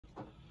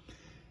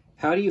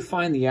How do you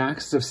find the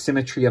axis of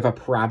symmetry of a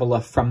parabola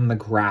from the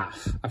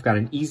graph? I've got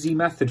an easy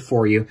method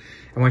for you.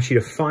 I want you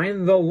to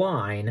find the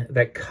line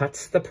that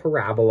cuts the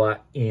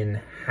parabola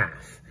in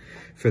half.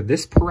 For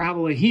this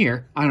parabola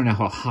here, I don't know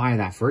how high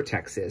that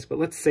vertex is, but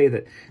let's say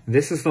that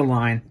this is the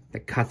line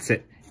that cuts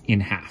it in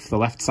half. The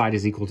left side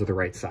is equal to the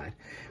right side.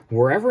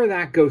 Wherever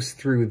that goes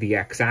through the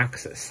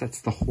x-axis,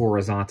 that's the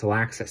horizontal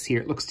axis.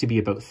 Here it looks to be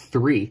about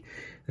 3.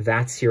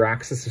 That's your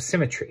axis of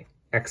symmetry.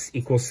 X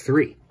equals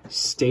 3.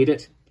 State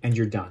it and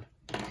you're done.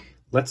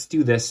 Let's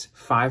do this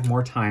 5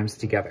 more times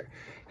together.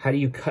 How do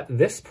you cut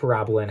this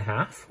parabola in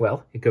half?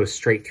 Well, it goes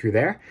straight through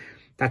there.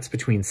 That's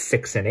between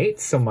 6 and 8,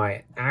 so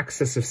my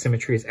axis of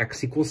symmetry is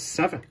x equals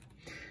 7.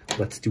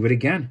 Let's do it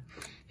again.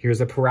 Here's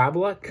a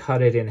parabola,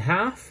 cut it in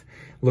half.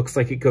 Looks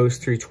like it goes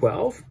through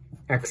 12,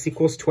 x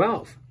equals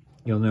 12.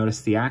 You'll notice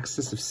the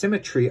axis of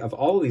symmetry of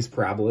all of these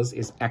parabolas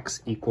is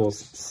x equals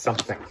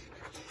something.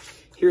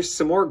 Here's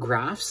some more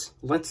graphs.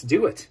 Let's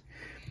do it.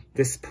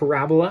 This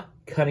parabola,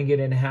 cutting it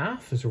in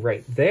half, is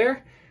right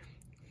there.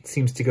 It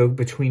seems to go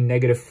between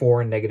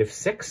 -4 and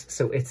 -6,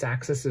 so its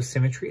axis of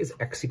symmetry is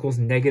x equals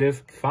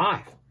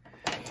 -5.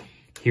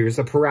 Here's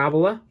a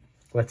parabola.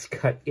 Let's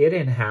cut it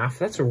in half.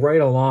 That's right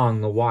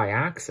along the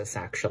y-axis,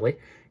 actually.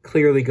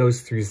 Clearly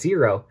goes through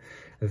 0.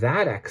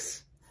 That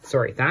axis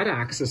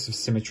of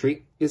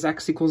symmetry is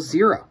x equals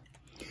 0.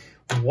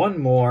 One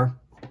more.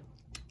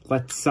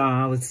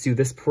 Let's do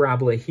this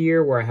parabola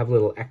here where I have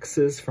little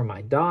x's for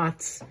my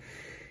dots.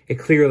 It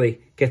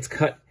clearly gets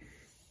cut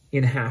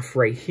in half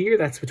right here.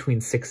 That's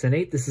between 6 and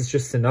 8. This is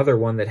just another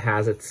one that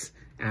has its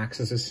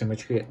axis of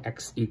symmetry at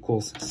x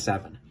equals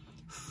 7.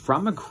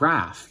 From a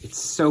graph, it's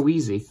so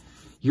easy.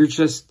 You're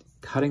just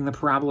cutting the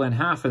parabola in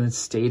half and then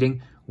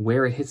stating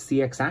where it hits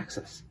the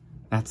x-axis.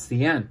 That's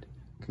the end.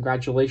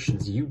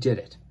 Congratulations, you did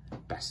it.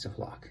 Best of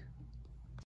luck.